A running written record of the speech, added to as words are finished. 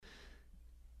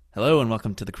Hello and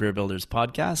welcome to the Career Builders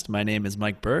Podcast. My name is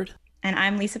Mike Bird, And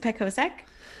I'm Lisa Pekosek.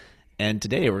 and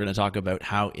today we're going to talk about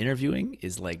how interviewing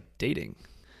is like dating.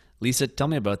 Lisa, tell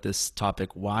me about this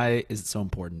topic. Why is it so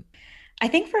important? I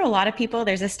think for a lot of people,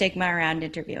 there's a stigma around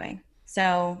interviewing.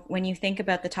 So when you think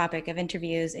about the topic of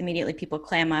interviews, immediately people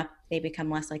clam up, they become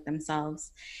less like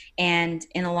themselves. And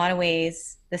in a lot of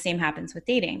ways, the same happens with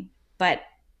dating. But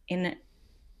in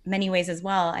many ways as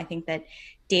well, I think that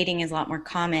dating is a lot more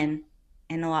common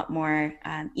and a lot more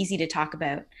easy to talk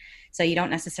about. So you don't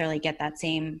necessarily get that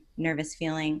same nervous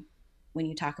feeling when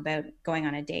you talk about going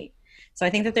on a date. So I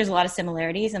think that there's a lot of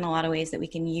similarities and a lot of ways that we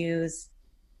can use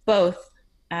both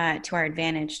to our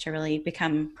advantage to really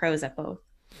become pros at both.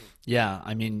 Yeah,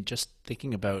 I mean, just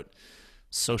thinking about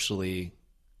socially,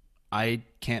 I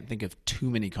can't think of too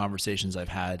many conversations I've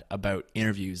had about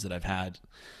interviews that I've had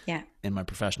Yeah, in my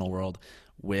professional world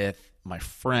with my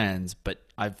friends, but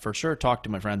I've for sure talked to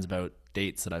my friends about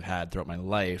dates that I've had throughout my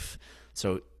life.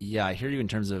 So, yeah, I hear you in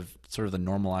terms of sort of the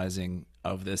normalizing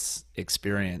of this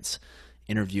experience,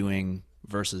 interviewing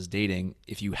versus dating.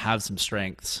 If you have some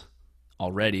strengths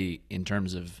already in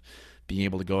terms of being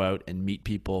able to go out and meet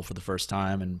people for the first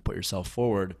time and put yourself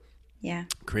forward, yeah,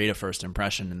 create a first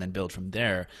impression, and then build from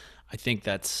there, I think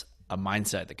that's a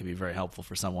mindset that can be very helpful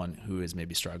for someone who is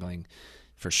maybe struggling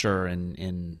for sure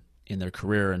in their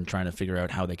career and trying to figure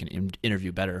out how they can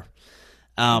interview better.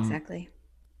 Um, exactly.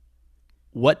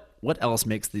 what else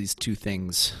makes these two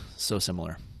things so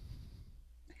similar?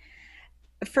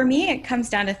 For me, it comes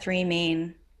down to three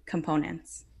main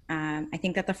components. I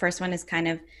think that the first one is kind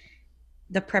of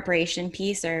the preparation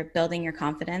piece or building your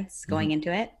confidence Hmm. going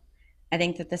into it. I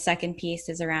think that the second piece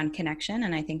is around connection.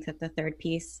 And I think that the third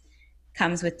piece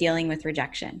comes with dealing with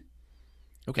rejection.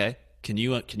 Okay, can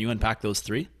you unpack those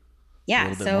three a Yeah.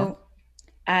 little bit more?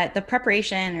 So the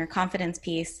preparation or confidence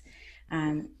piece,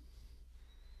 um,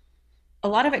 a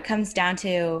lot of it comes down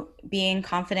to being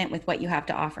confident with what you have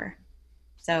to offer.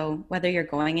 So whether you're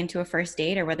going into a first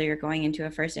date or whether you're going into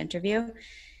a first interview,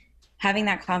 having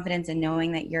that confidence and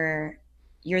knowing that you're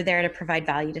there to provide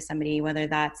value to somebody, whether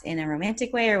that's in a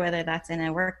romantic way or whether that's in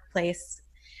a workplace,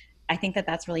 I think that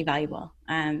that's really valuable.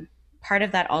 Part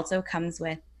of that also comes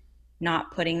with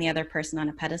not putting the other person on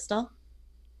a pedestal.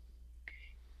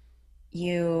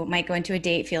 You might go into a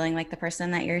date feeling like the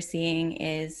person that you're seeing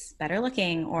is better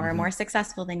looking or Hmm. more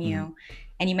successful than Hmm. you.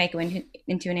 And you might go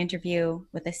into an interview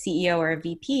with a CEO or a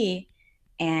VP.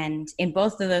 And in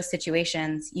both of those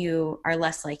situations, you are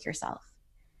less like yourself.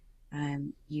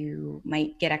 You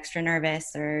might get extra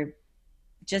nervous or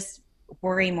just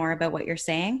worry more about what you're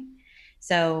saying.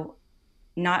 So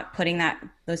not putting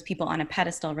those people on a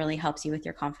pedestal really helps you with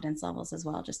your confidence levels as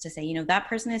well, just to say, that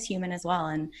person is human as well,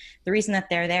 and the reason that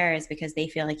they're there is because they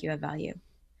feel like you have value. Yeah,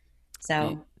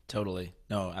 So totally.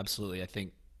 No, absolutely. I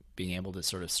think being able to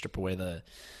sort of strip away the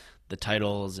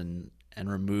titles and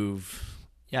remove,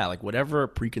 yeah, like whatever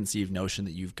preconceived notion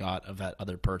that you've got of that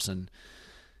other person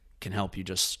can help you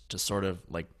just to sort of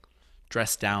like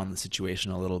dress down the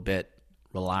situation a little bit,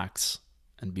 relax,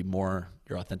 and be more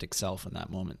your authentic self in that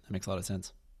moment. That makes a lot of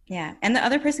sense. yeah, and the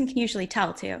other person can usually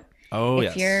tell too. Oh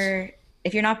if yes. you're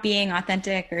if you're not being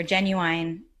authentic or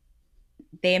genuine,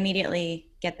 they immediately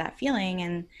get that feeling,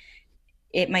 and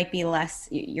it might be less,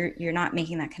 you're not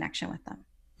making that connection with them.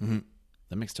 Hmm.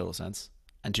 That makes total sense.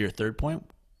 And to your third point,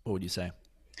 what would you say?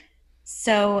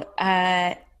 So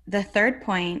the third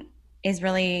point is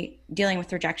really dealing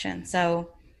with rejection.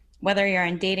 So whether you're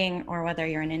in dating or whether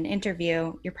you're in an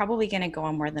interview, you're probably going to go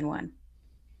on more than one.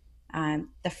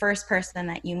 The first person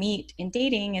that you meet in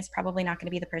dating is probably not going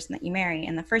to be the person that you marry,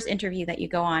 and the first interview that you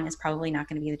go on is probably not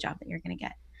going to be the job that you're going to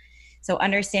get. So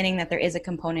understanding that there is a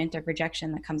component of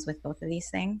rejection that comes with both of these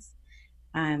things,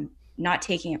 not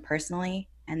taking it personally,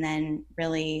 and then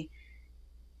really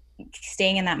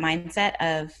staying in that mindset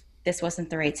of this wasn't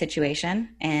the right situation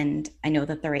and I know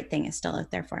that the right thing is still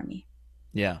out there for me.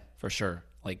 Yeah, for sure.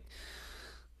 Like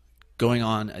going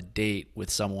on a date with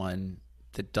someone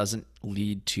that doesn't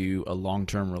lead to a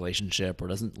long-term relationship or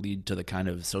doesn't lead to the kind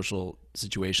of social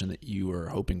situation that you were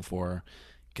hoping for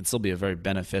can still be a very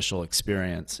beneficial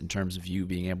experience in terms of you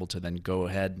being able to then go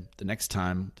ahead the next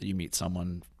time that you meet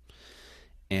someone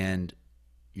and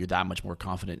you're that much more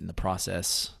confident in the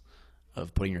process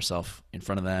of putting yourself in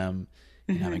front of them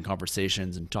and having Mm-hmm.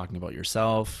 conversations and talking about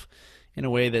yourself in a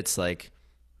way that's like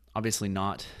obviously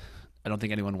not, I don't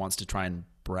think anyone wants to try and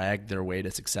brag their way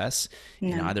to success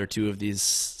in No. either two of these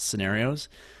scenarios,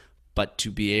 but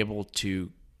to be able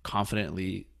to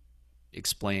confidently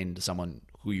explain to someone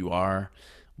who you are,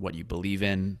 what you believe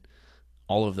in,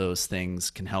 all of those things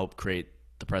can help create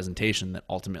the presentation that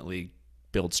ultimately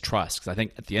builds trust. Because I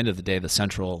think at the end of the day, the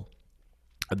central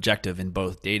objective in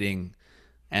both dating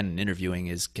and interviewing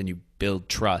is, can you build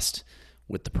trust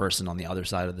with the person on the other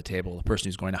side of the table, the person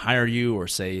who's going to hire you or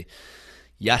say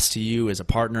yes to you as a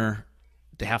partner.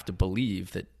 They have to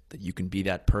believe that you can be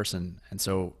that person. And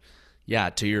so, yeah,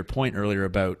 to your point earlier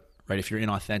about, right, if you're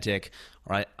inauthentic,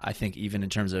 or I think even in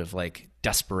terms of like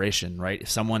desperation, right? If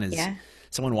someone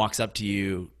walks up to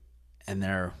you and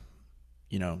they're,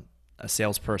 a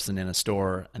salesperson in a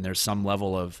store, and there's some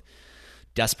level of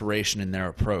desperation in their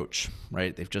approach,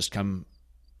 right? They've just come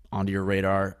onto your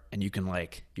radar, and you can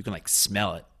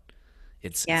smell it.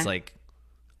 It's like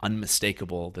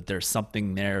unmistakable that there's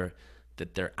something there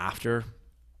that they're after.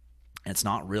 And it's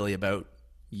not really about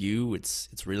you. It's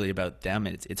really about them.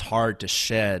 And it's hard to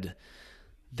shed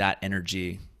that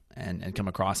energy and come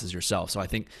across as yourself. So I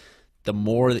think the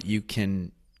more that you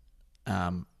can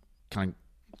kind of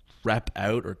rep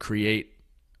out or create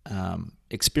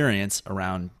experience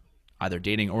around either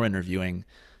dating or interviewing,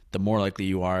 the more likely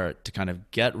you are to kind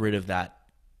of get rid of that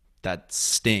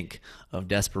stink of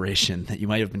desperation that you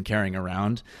might have been carrying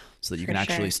around, so that you can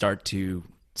actually start to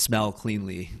smell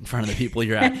cleanly in front of the people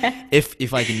you're at.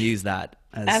 if I can use that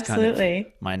as Absolutely. kind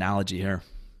of my analogy here.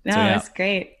 No, that's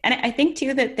great. And I think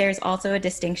too that there's also a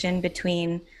distinction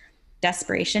between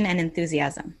desperation and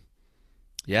enthusiasm.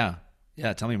 Yeah.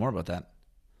 Tell me more about that.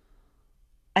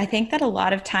 I think that a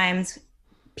lot of times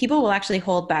people will actually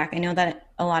hold back. I know that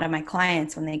a lot of my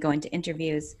clients, when they go into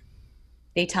interviews,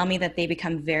 they tell me that they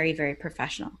become very, very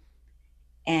professional,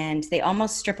 and they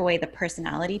almost strip away the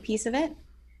personality piece of it.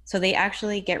 So they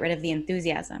actually get rid of the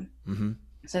enthusiasm. Mm-hmm.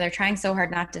 So they're trying so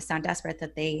hard not to sound desperate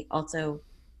that they also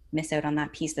miss out on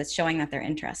that piece that's showing that they're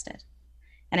interested.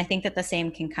 And I think that the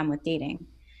same can come with dating.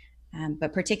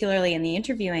 But particularly in the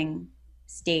interviewing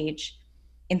stage,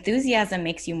 enthusiasm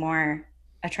makes you more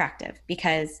attractive,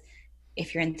 because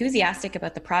if you're enthusiastic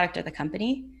about the product or the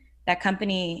company, that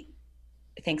company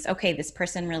thinks, okay, this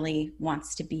person really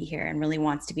wants to be here and really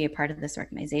wants to be a part of this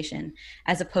organization,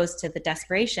 as opposed to the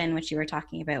desperation, which you were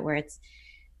talking about, where it's,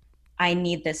 I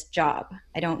need this job.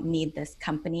 I don't need this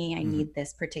company. I need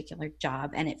this particular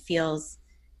job. And it feels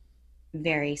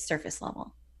very surface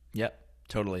level. Yep,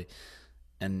 totally.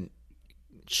 And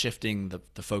shifting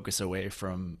the focus away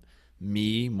from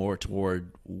me more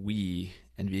toward we,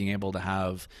 and being able to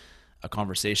have a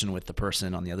conversation with the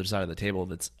person on the other side of the table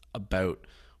that's about,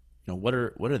 what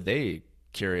are they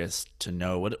curious to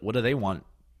know? What do they want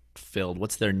filled?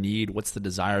 What's their need? What's the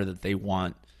desire that they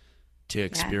want to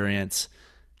experience? Yeah.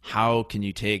 How can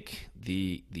you take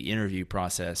the interview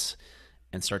process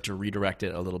and start to redirect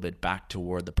it a little bit back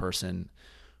toward the person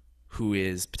who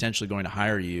is potentially going to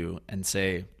hire you, and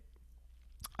say,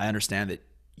 I understand that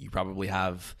you probably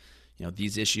have,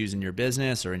 these issues in your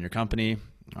business or in your company,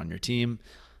 on your team.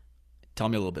 Tell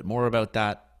me a little bit more about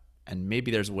that. And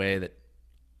maybe there's a way that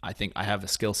I think I have a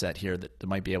skill set here that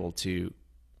might be able to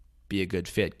be a good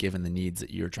fit given the needs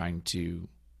that you're trying to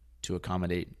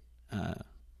accommodate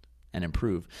and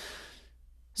improve.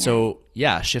 Yeah. So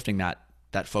shifting that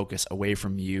focus away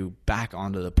from you back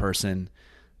onto the person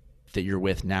that you're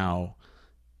with now.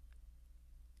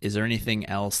 Is there anything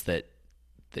else that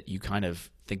you kind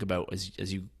of think about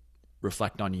as you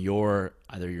reflect on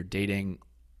either your dating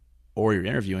or your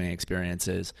interviewing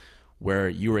experiences, where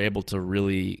you were able to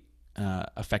really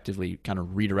effectively kind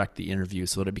of redirect the interview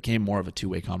so that it became more of a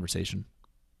two-way conversation?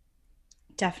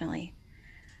 Definitely.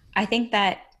 I think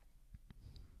that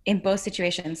in both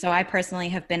situations, so I personally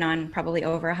have been on probably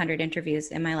over 100 interviews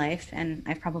in my life, and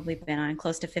I've probably been on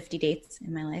close to 50 dates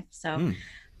in my life. So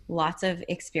lots of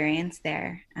experience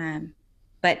there.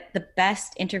 But the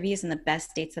best interviews and the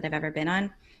best dates that I've ever been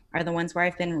on are the ones where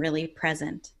I've been really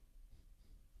present.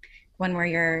 One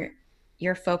where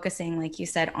you're focusing, like you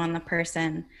said, on the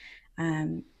person.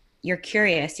 You're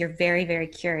curious. You're very, very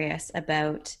curious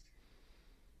about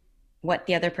what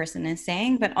the other person is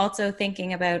saying, but also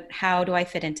thinking about, how do I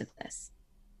fit into this?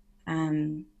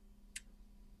 I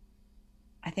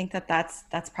think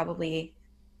that's probably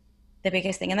the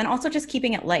biggest thing. And then also just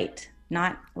keeping it light,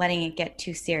 not letting it get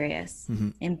too serious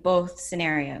in both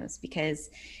scenarios, because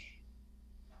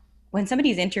when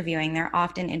somebody's interviewing, they're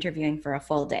often interviewing for a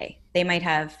full day. They might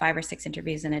have 5 or 6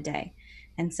 interviews in a day.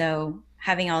 And so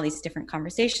having all these different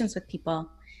conversations with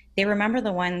people, they remember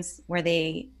the ones where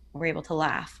they were able to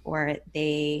laugh, or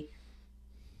they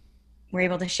were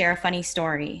able to share a funny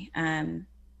story.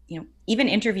 Even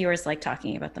interviewers like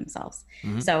talking about themselves.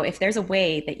 So if there's a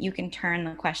way that you can turn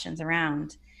the questions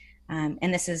around,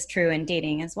 and this is true in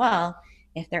dating as well,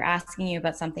 if they're asking you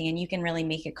about something and you can really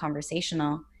make it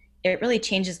conversational, it really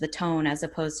changes the tone, as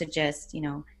opposed to just,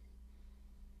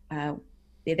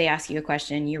 they ask you a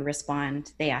question, you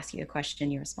respond. They ask you a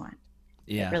question, you respond.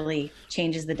 It Yeah. really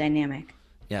changes the dynamic.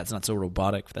 Yeah, it's not so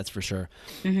robotic, that's for sure.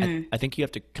 I think you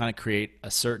have to kind of create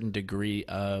a certain degree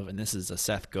of, and this is a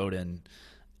Seth Godin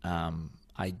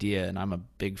idea, and I'm a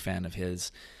big fan of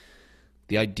his,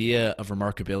 the idea of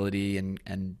remarkability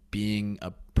and being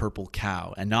a purple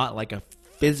cow, and not like a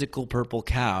physical purple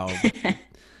cow, but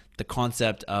the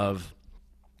concept of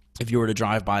if you were to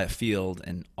drive by a field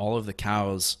and all of the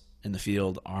cows in the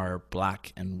field are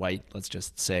black and white, let's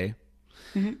just say,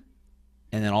 Mm-hmm.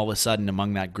 and then all of a sudden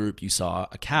among that group you saw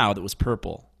a cow that was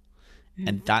purple, Mm-hmm.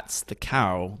 and that's the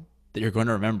cow that you're going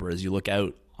to remember as you look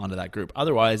out onto that group.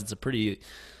 Otherwise, it's a pretty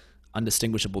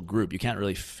undistinguishable group. You can't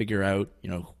really figure out,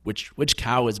 which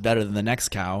cow is better than the next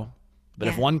cow. But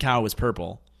if Yeah. one cow was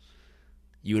purple,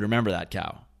 you would remember that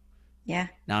cow. Yeah.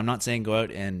 Now, I'm not saying go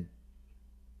out and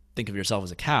think of yourself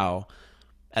as a cow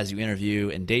as you interview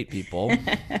and date people.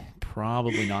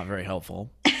 Probably not very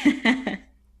helpful.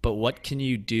 But what can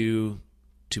you do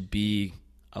to be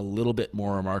a little bit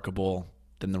more remarkable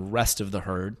than the rest of the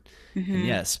herd? Mm-hmm. And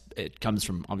yes, it comes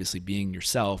from obviously being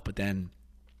yourself, but then,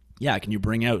 yeah, can you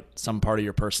bring out some part of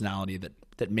your personality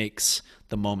that makes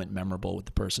the moment memorable with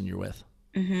the person you're with?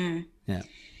 Mm-hmm. Yeah.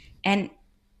 And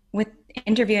with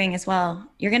interviewing as well,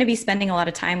 you're going to be spending a lot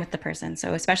of time with the person.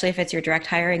 So especially if it's your direct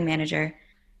hiring manager,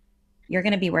 you're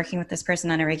going to be working with this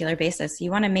person on a regular basis.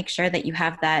 You want to make sure that you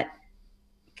have that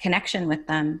connection with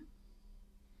them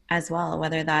as well,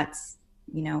 whether that's,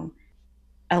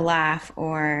 a laugh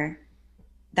or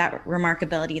that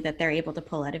remarkability that they're able to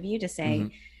pull out of you to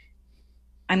say,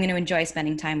 I'm going to enjoy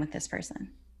spending time with this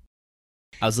person.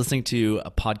 I was listening to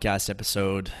a podcast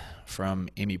episode from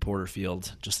Amy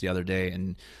Porterfield just the other day,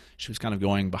 and she was kind of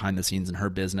going behind the scenes in her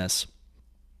business.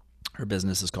 Her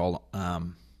business is called,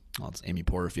 it's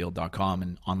amyporterfield.com,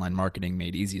 and Online Marketing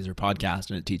Made Easy is her podcast,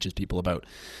 and it teaches people about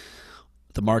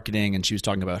the marketing. And she was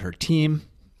talking about her team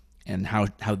and how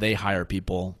they hire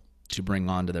people to bring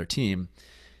onto their team.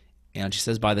 And she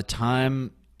says by the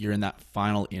time you're in that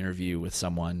final interview with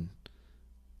someone,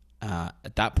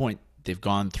 at that point, they've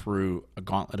gone through a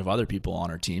gauntlet of other people on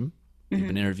her team. They've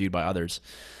been interviewed by others.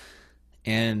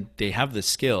 And they have the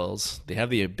skills, they have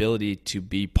the ability to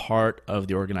be part of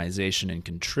the organization and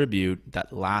contribute.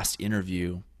 That last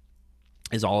interview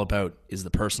is all about, is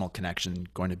the personal connection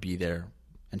going to be there?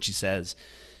 And she says,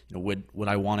 would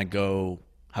I want to go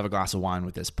have a glass of wine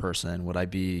with this person?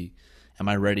 Am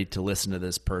I ready to listen to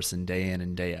this person day in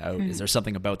and day out? Is there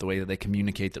something about the way that they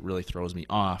communicate that really throws me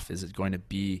off? Is it going to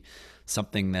be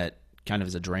something that kind of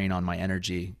is a drain on my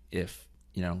energy if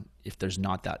there's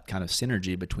not that kind of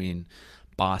synergy between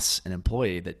boss and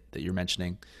employee that you're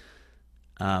mentioning?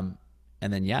 And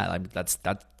then,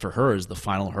 that for her is the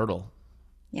final hurdle.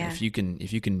 Yeah. If you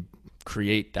can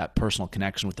create that personal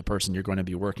connection with the person you're going to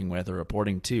be working with or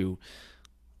reporting to,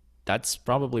 that's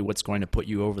probably what's going to put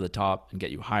you over the top and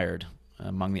get you hired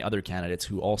among the other candidates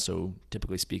who also,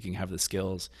 typically speaking, have the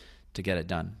skills to get it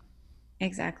done.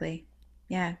 Exactly.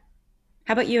 Yeah.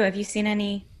 How about you? Have you seen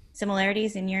any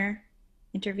similarities in your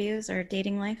interviews or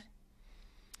dating life?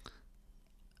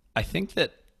 I think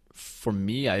that for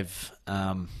me, I've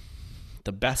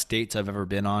the best dates I've ever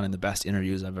been on and the best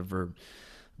interviews I've ever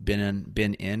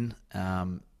been in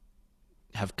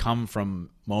have come from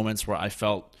moments where I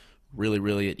felt really,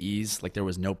 really at ease, like there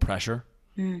was no pressure.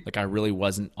 Like I really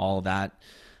wasn't all that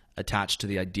attached to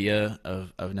the idea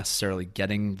of necessarily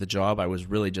getting the job. I was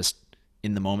really just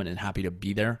in the moment and happy to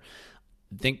be there.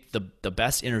 I think the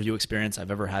best interview experience I've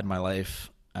ever had in my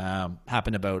life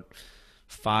happened about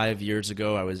 5 years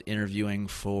ago. I was interviewing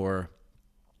for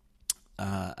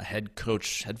a head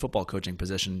football coaching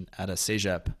position at a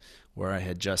cégep, where I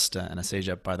had just, and a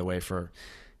cégep, by the way, for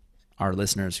our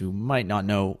listeners who might not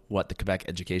know what the Quebec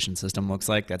education system looks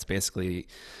like, that's basically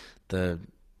the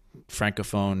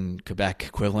Francophone Quebec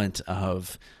equivalent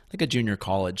of like a junior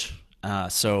college.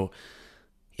 So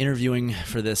interviewing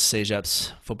for this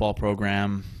cégep's football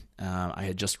program, I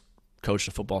had just coached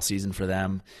a football season for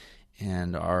them,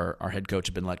 and our head coach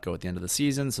had been let go at the end of the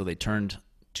season, so they turned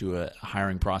to a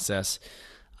hiring process.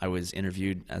 I was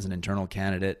interviewed as an internal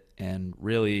candidate, and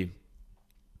really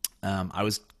I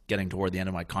was getting toward the end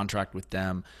of my contract with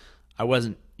them. I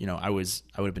wasn't, I would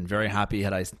have been very happy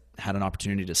had I had an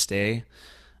opportunity to stay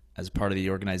as part of the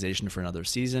organization for another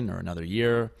season or another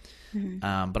year.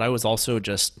 But I was also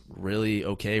just really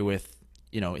okay with,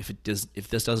 if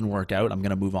this doesn't work out, I'm going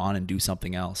to move on and do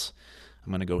something else.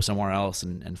 I'm going to go somewhere else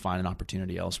and find an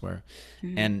opportunity elsewhere.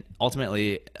 And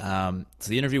ultimately, so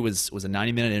the interview was a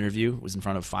 90-minute interview. It was in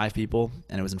front of 5 people,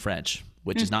 and it was in French,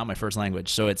 which is not my first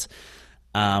language. So it's,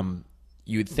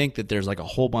 you'd think that there's like a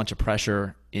whole bunch of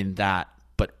pressure in that,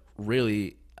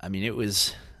 really, I mean, it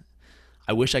was,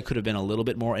 I wish I could have been a little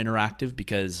bit more interactive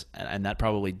because, and that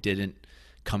probably didn't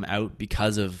come out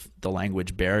because of the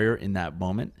language barrier in that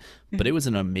moment. But it was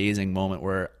an amazing moment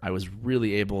where I was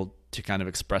really able to kind of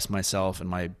express myself and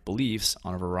my beliefs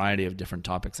on a variety of different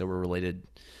topics that were related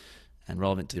and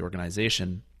relevant to the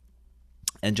organization,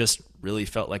 and just really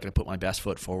felt like I put my best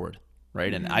foot forward.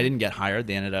 Right. And I didn't get hired.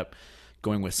 They ended up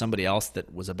going with somebody else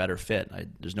that was a better fit.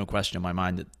 There's no question in my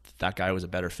mind that that guy was a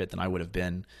better fit than I would have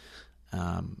been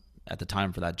at the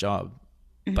time for that job.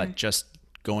 But just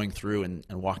going through and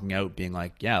walking out being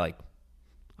like, yeah, like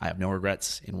I have no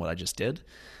regrets in what I just did.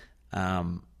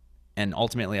 And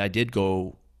ultimately I did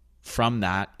go from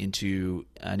that into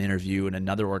an interview in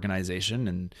another organization,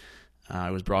 and I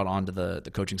was brought onto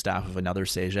the coaching staff of another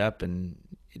CEGEP, and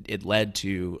it led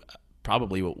to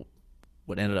probably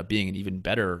what ended up being an even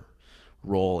better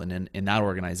role in that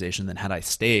organization than had I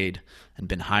stayed and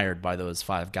been hired by those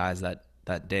 5 guys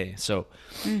that day. So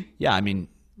yeah, I mean,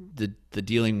 the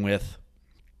dealing with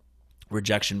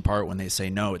rejection part, when they say,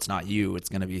 no, it's not you, it's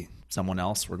going to be someone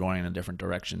else, we're going in a different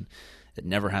direction. It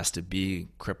never has to be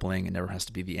crippling. It never has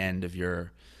to be the end of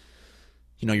your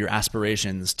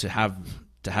aspirations to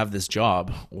have this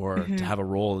job or to have a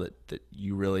role that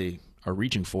you really are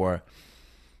reaching for.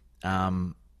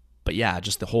 But yeah,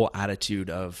 just the whole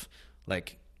attitude of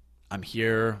like, I'm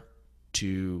here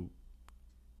to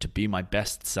be my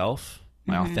best self,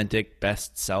 my authentic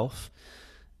best self,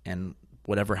 and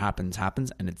whatever happens.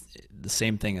 And it's the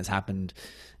same thing has happened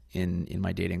in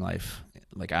my dating life.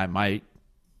 Like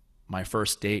my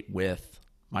first date with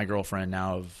my girlfriend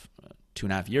now of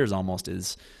 2.5 years almost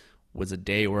was a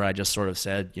day where I just sort of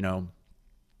said,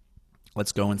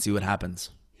 let's go and see what happens.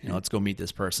 Let's go meet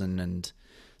this person and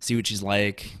see what she's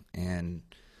like. And,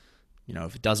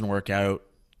 if it doesn't work out,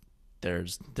 there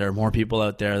are more people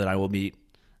out there that I will meet.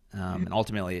 And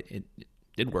ultimately it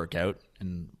did work out.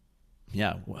 And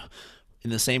yeah, in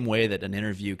the same way that an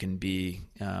interview can be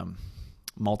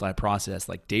multi-process,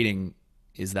 like dating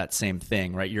is that same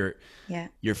thing, right?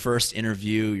 Your first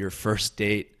interview, your first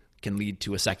date can lead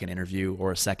to a second interview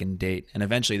or a second date. And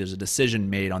eventually there's a decision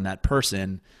made on that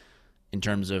person in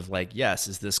terms of like, yes,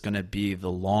 is this going to be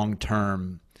the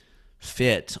long-term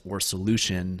fit or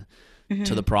solution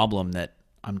to the problem that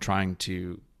I'm trying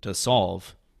to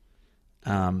solve?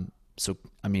 So,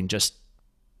 I mean, just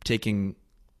taking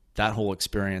that whole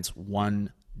experience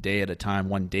one day at a time,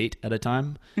 one date at a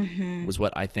time, was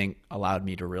what I think allowed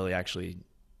me to really actually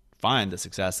find the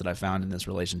success that I found in this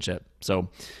relationship. So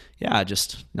yeah,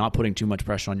 just not putting too much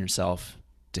pressure on yourself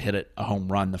to hit a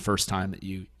home run the first time that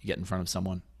you get in front of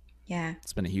someone. Yeah.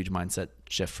 It's been a huge mindset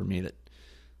shift for me that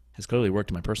has clearly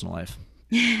worked in my personal life.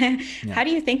 How do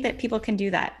you think that people can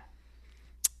do that?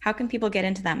 How can people get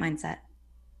into that mindset?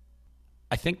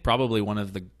 I think probably one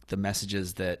of the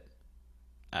messages that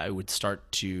I would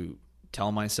start to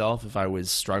tell myself if I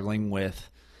was struggling with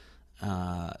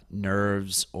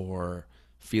nerves or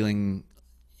feeling,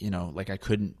 like I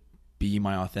couldn't be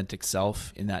my authentic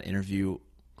self in that interview,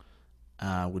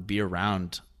 would be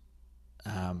around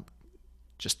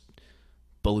just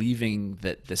believing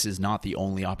that this is not the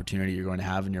only opportunity you're going to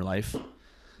have in your life,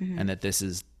 and that this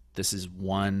is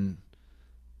one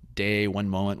day, one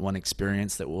moment, one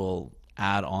experience that will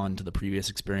add on to the previous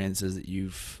experiences that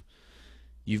you've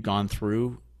gone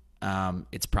through.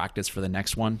 It's practice for the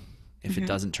next one. If it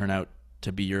doesn't turn out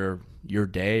to be your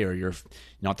day, or you're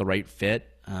not the right fit,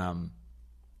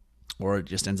 or it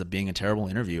just ends up being a terrible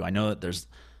interview. I know that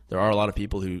there are a lot of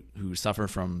people who suffer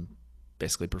from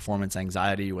basically performance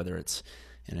anxiety, whether it's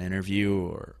in an interview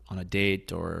or on a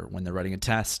date or when they're writing a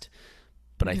test.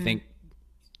 But I think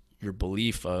your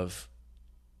belief of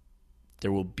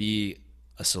there will be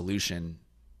a solution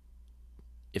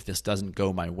if this doesn't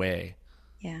go my way,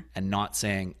 and not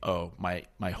saying, oh,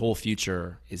 my whole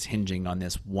future is hinging on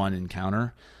this one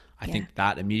encounter. I think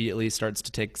that immediately starts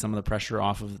to take some of the pressure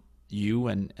off of you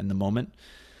and the moment.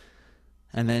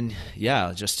 And then,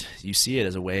 just you see it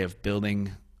as a way of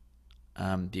building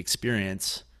the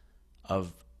experience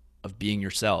of being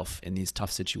yourself in these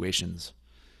tough situations.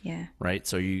 Yeah. Right.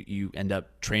 So you end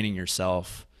up training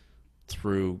yourself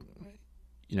through,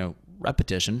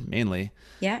 repetition mainly.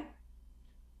 Yeah.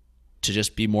 To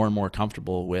just be more and more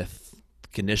comfortable with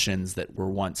conditions that were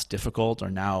once difficult they're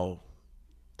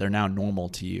now normal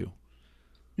to you.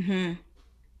 I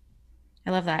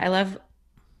love that. I love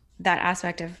that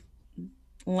aspect of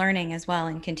learning as well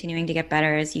and continuing to get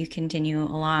better as you continue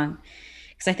along.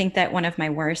 Because I think that one of my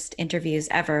worst interviews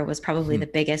ever was probably the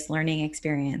biggest learning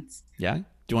experience. Yeah. Do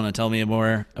you want to tell me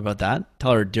more about that?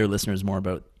 Tell our dear listeners more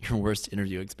about your worst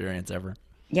interview experience ever.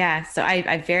 Yeah. So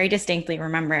I very distinctly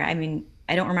remember,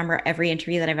 I don't remember every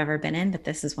interview that I've ever been in, but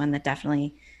this is one that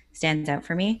definitely stands out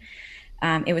for me.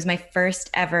 It was my first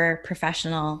ever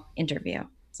professional interview.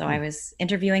 So I was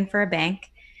interviewing for a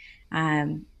bank.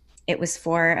 Um, it was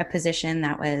for a position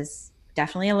that was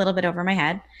definitely a little bit over my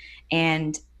head.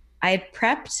 And I had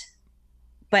prepped,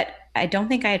 but I don't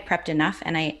think I had prepped enough.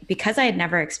 And because I had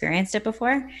never experienced it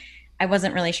before, I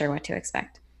wasn't really sure what to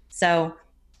expect. So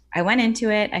I went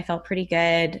into it. I felt pretty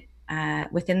good.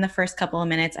 Within the first couple of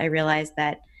minutes, I realized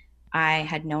that I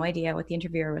had no idea what the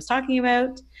interviewer was talking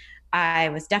about. I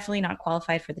was definitely not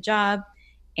qualified for the job.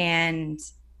 And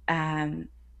um,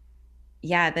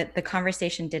 yeah, the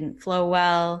conversation didn't flow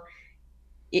well.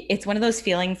 It's one of those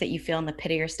feelings that you feel in the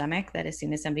pit of your stomach that as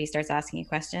soon as somebody starts asking you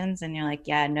questions and you're like,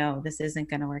 yeah, no, this isn't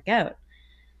going to work out.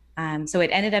 So it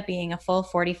ended up being a full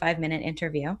 45-minute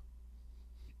interview.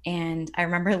 And I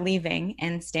remember leaving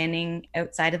and standing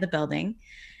outside of the building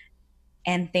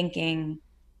and thinking,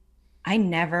 I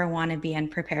never want to be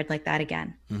unprepared like that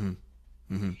again.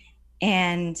 Mm-hmm. Mm-hmm.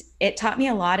 And it taught me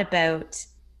a lot about,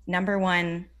 number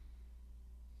one,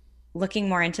 looking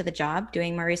more into the job,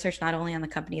 doing more research, not only on the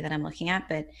company that I'm looking at,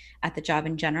 but at the job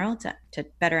in general to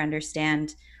better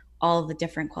understand all of the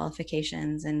different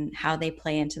qualifications and how they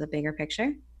play into the bigger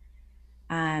picture.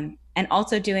 And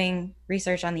also doing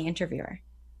research on the interviewer.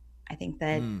 I think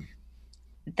that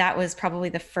that was probably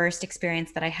the first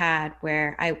experience that I had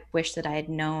where I wish that I had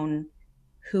known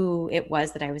who it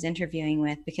was that I was interviewing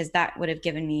with, because that would have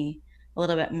given me a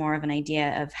little bit more of an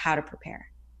idea of how to prepare.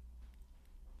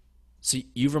 So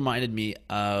you've reminded me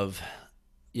of,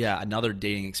 yeah, another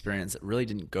dating experience that really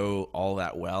didn't go all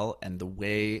that well. And the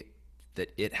way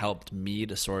that it helped me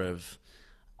to sort of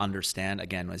understand,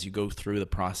 again, as you go through the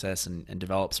process and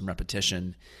develop some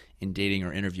repetition in dating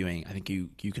or interviewing, I think you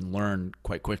can learn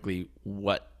quite quickly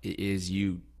what it is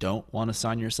you don't want to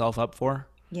sign yourself up for.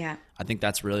 Yeah. I think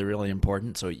that's really, really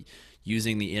important. So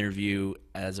using the interview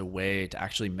as a way to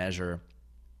actually measure,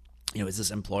 is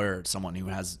this employer someone who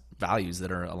has values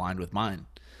that are aligned with mine?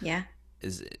 Yeah.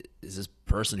 Is this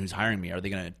person who's hiring me, are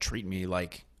they going to treat me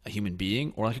like a human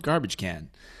being or like a garbage can?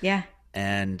 Yeah.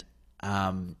 And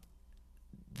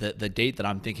the date that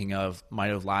I'm thinking of might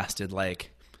have lasted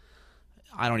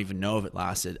I don't even know if it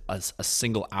lasted a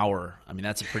single hour. I mean,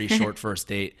 that's a pretty short first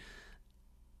date.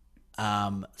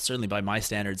 Certainly by my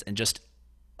standards, and just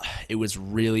it was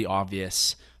really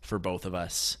obvious for both of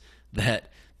us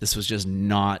that this was just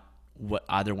not what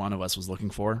either one of us was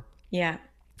looking for. Yeah.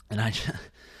 And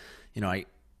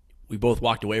we both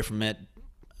walked away from it.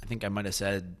 I think I might have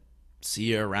said,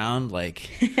 "See you around,"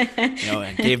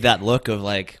 and gave that look of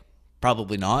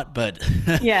probably not, but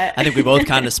yeah. I think we both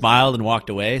kind of smiled and walked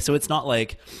away. So it's not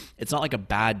like a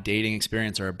bad dating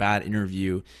experience or a bad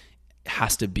interview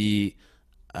has to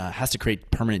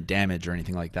create permanent damage or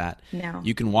anything like that. No.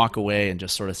 You can walk away and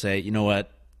just sort of say, you know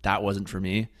what, that wasn't for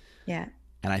me. Yeah.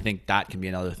 And I think that can be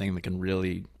another thing that can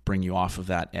really bring you off of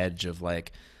that edge of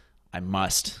I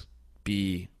must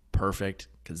be perfect,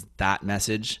 because that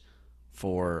message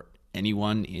for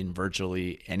anyone in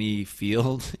virtually any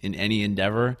field, in any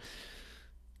endeavor,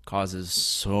 causes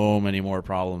so many more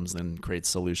problems than creates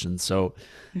solutions. So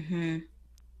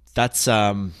that's,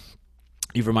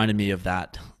 you've reminded me of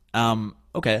that.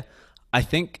 Okay. I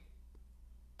think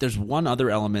there's one other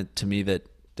element to me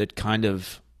that kind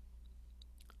of,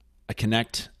 I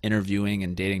connect interviewing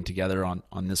and dating together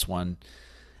on this one.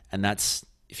 And that's,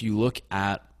 if you look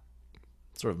at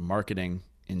sort of marketing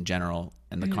in general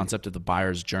and the concept of the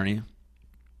buyer's journey,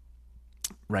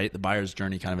 right? The buyer's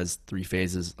journey kind of has three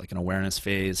phases, like an awareness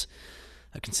phase,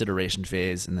 a consideration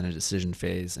phase, and then a decision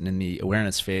phase. And in the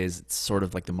awareness phase, it's sort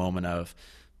of like the moment of,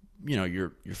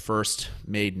 you're first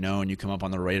made known, you come up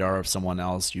on the radar of someone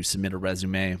else, you submit a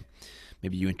resume,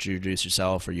 maybe you introduce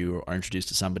yourself, or you are introduced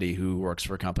to somebody who works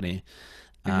for a company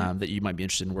that you might be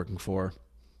interested in working for.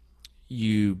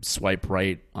 You swipe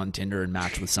right on Tinder and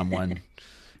match with someone,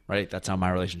 right? That's how my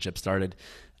relationship started.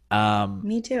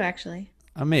 Me too, actually.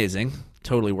 Amazing.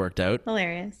 Totally worked out.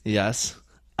 Hilarious. Yes.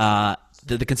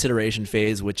 The consideration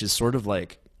phase, which is sort of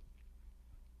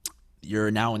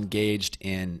you're now engaged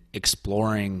in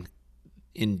exploring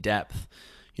in depth,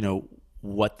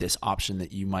 what this option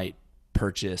that you might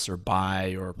purchase or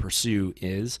buy or pursue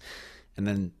is. And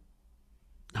then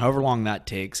however long that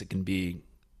takes, it can be,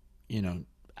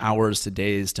 hours to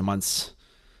days to months,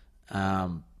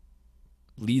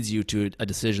 leads you to a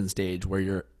decision stage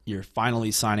where you're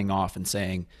finally signing off and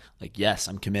saying, yes,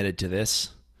 I'm committed to this.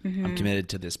 I'm committed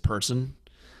to this person,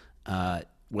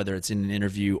 whether it's in an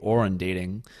interview or in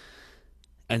dating,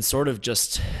 and sort of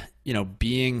just,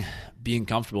 being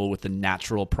comfortable with the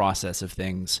natural process of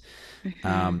things.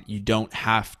 You don't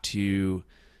have to,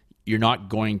 you're not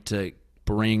going to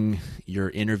bring your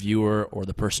interviewer or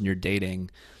the person you're dating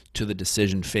to the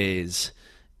decision phase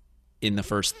in the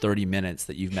first 30 minutes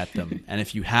that you've met them. And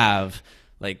if you have,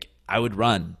 like, I would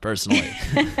run personally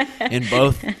in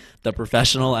both the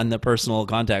professional and the personal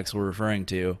context we're referring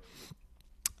to,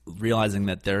 realizing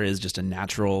that there is just a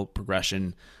natural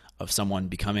progression of someone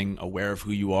becoming aware of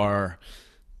who you are.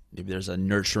 Maybe there's a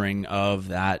nurturing of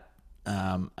that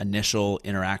initial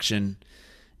interaction.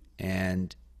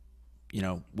 And, you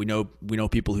know, we know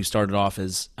people who started off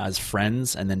as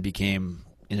friends and then became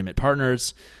intimate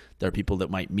partners. There are people that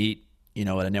might meet, you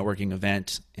know, at a networking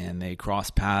event and they cross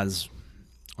paths,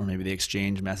 or maybe they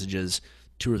exchange messages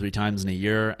 2 or 3 times in a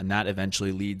year, and that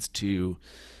eventually leads to,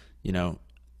 you know,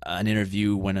 an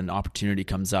interview when an opportunity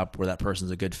comes up where that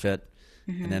person's a good fit.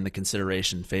 Mm-hmm. And then the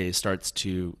consideration phase starts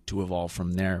to evolve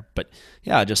from there. But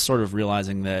yeah, just sort of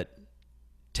realizing that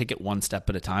take it one step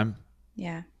at a time.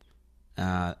 Yeah.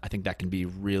 I think that can be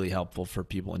really helpful for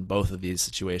people in both of these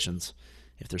situations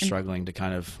if they're struggling to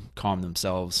kind of calm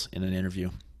themselves in an interview.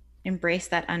 Embrace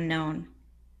that unknown.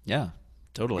 Yeah,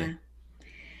 totally. Yeah.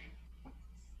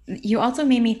 You also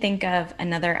made me think of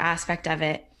another aspect of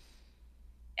it,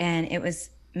 and it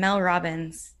was Mel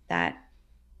Robbins that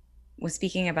was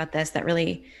speaking about this that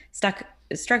really struck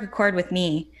a chord with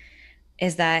me,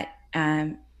 is that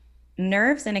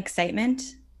nerves and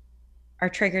excitement are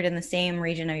triggered in the same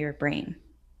region of your brain.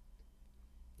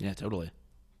 Yeah, totally.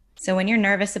 So when you're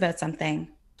nervous about something,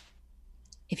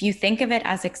 if you think of it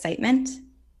as excitement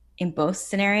in both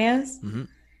scenarios, mm-hmm.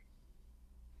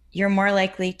 you're more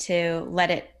likely to let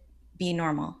it be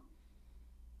normal.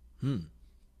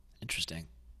 Interesting.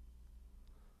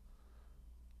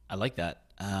 I like that.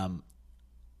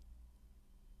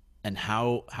 And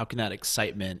how can that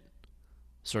excitement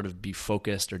sort of be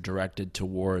focused or directed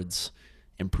towards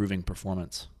improving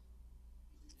performance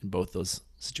in both those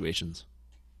situations?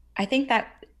 I think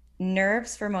that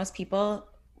nerves, for most people,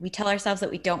 we tell ourselves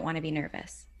that we don't want to be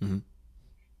nervous. Mm-hmm.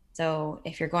 So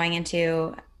if you're going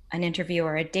into an interview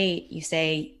or a date, you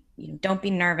say, don't be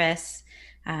nervous.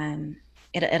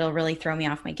 It'll really throw me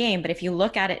off my game. But if you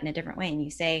look at it in a different way and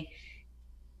you say,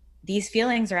 these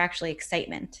feelings are actually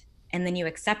excitement, and then you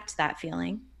accept that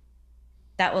feeling,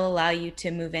 that will allow you to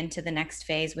move into the next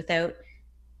phase without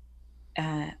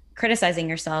criticizing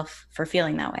yourself for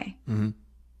feeling that way. Mm-hmm.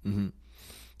 Mm-hmm.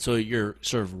 So you're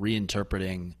sort of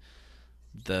reinterpreting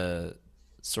the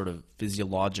sort of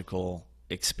physiological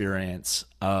experience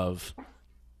of,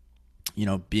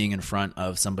 being in front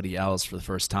of somebody else for the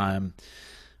first time,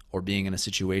 or being in a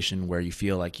situation where you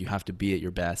feel like you have to be at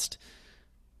your best,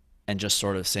 and just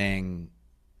sort of saying,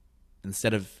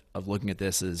 instead of looking at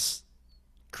this as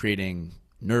creating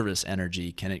nervous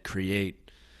energy, can it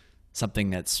create something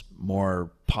that's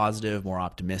more positive, more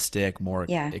optimistic, more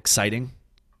exciting?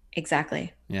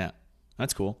 Exactly. Yeah,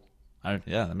 that's cool.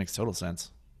 That makes total sense.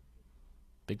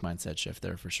 Big mindset shift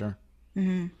there for sure.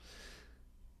 Mm-hmm.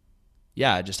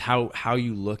 Yeah, just how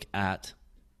you look at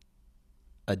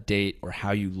a date or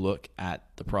how you look at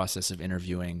the process of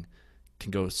interviewing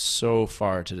can go so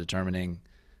far to determining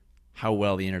how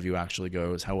well the interview actually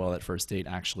goes, how well that first date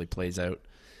actually plays out.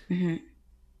 Mm-hmm.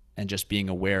 And just being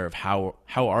aware of how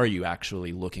are you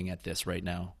actually looking at this right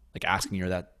now? Like asking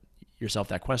yourself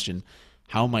that question,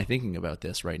 how am I thinking about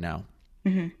this right now?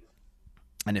 Mm-hmm.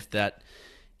 And if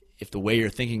the way you're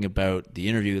thinking about the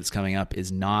interview that's coming up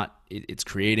is not, it's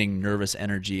creating nervous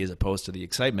energy as opposed to the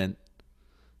excitement,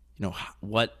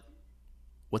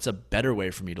 what's a better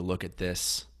way for me to look at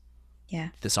this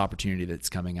opportunity that's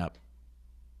coming up?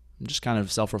 I'm just kind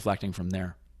of self-reflecting from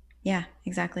there. Yeah,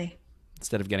 exactly.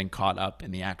 Instead of getting caught up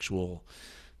in the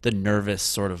nervous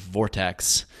sort of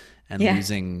vortex and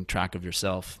losing track of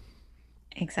yourself.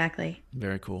 Exactly.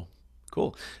 Very cool.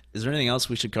 Cool. Is there anything else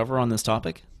we should cover on this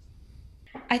topic?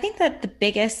 I think that the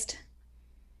biggest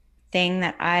thing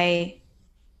that I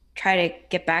try to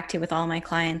get back to with all my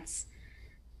clients,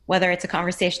 whether it's a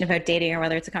conversation about dating or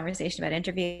whether it's a conversation about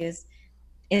interviews,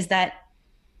 is that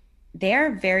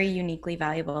they're very uniquely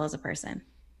valuable as a person.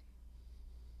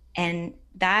 And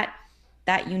that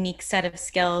unique set of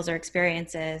skills or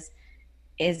experiences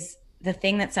is the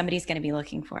thing that somebody's going to be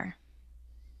looking for.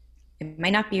 It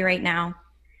might not be right now.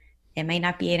 It might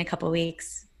not be in a couple of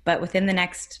weeks, but within the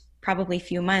next probably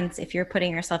few months, if you're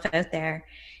putting yourself out there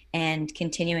and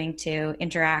continuing to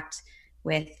interact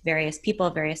with various people,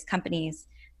 various companies,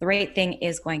 the right thing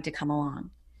is going to come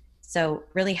along. So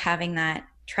really having that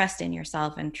trust in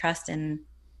yourself and trust in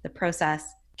the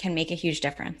process can make a huge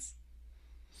difference.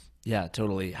 Yeah,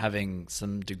 totally. Having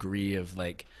some degree of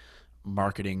like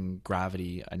marketing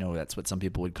gravity. I know that's what some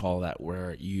people would call that,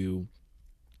 where you're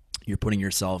putting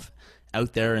yourself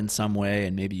out there in some way,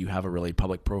 and maybe you have a really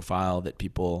public profile that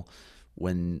people,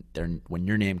 when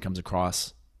your name comes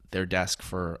across their desk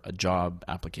for a job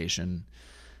application,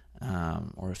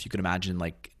 or if you could imagine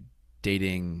like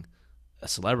dating a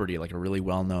celebrity, like a really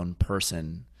well-known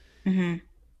person,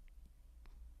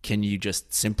 can you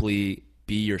just simply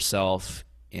be yourself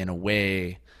in a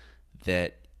way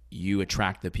that you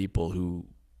attract the people who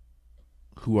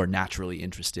are naturally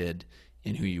interested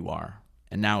in who you are?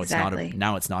 And now it's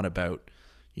not about,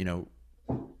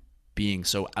 being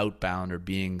so outbound or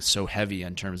being so heavy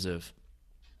in terms of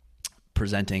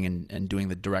presenting and doing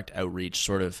the direct outreach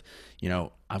sort of,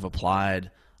 I've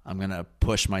applied, I'm going to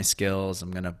push my skills,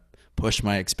 I'm going to push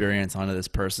my experience onto this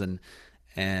person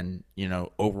and,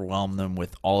 overwhelm them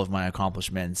with all of my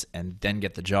accomplishments and then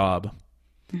get the job,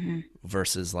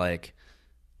 versus like,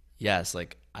 yes,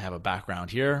 like I have a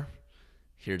background here,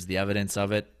 here's the evidence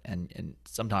of it. And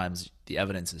sometimes the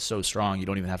evidence is so strong, you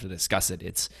don't even have to discuss it.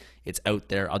 It's out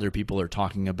there. Other people are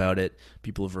talking about it.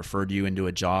 People have referred you into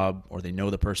a job, or they know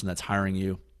the person that's hiring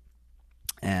you.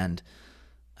 And,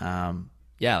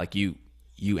 like you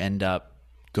end up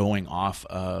going off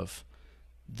of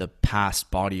the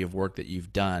past body of work that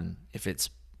you've done. If it's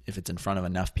in front of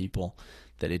enough people,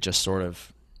 that it just sort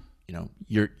of,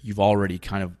 you've already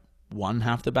kind of won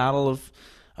half the battle of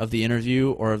the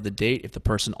interview or of the date, if the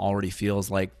person already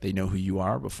feels like they know who you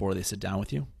are before they sit down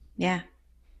with you. Yeah,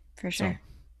 for sure. So,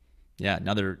 yeah,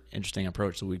 another interesting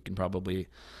approach that we can probably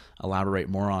elaborate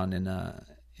more on in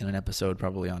an episode,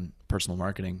 probably on personal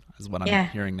marketing, is what I'm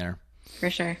hearing there. For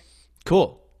sure.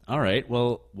 Cool. All right.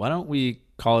 Well, why don't we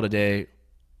call it a day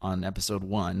on episode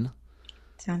 1?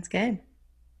 Sounds good.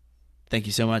 Thank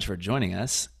you so much for joining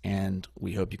us, and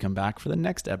we hope you come back for the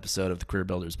next episode of the Career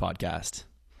Builders Podcast.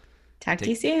 Talk to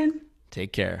you soon.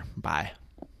 Take care. Bye.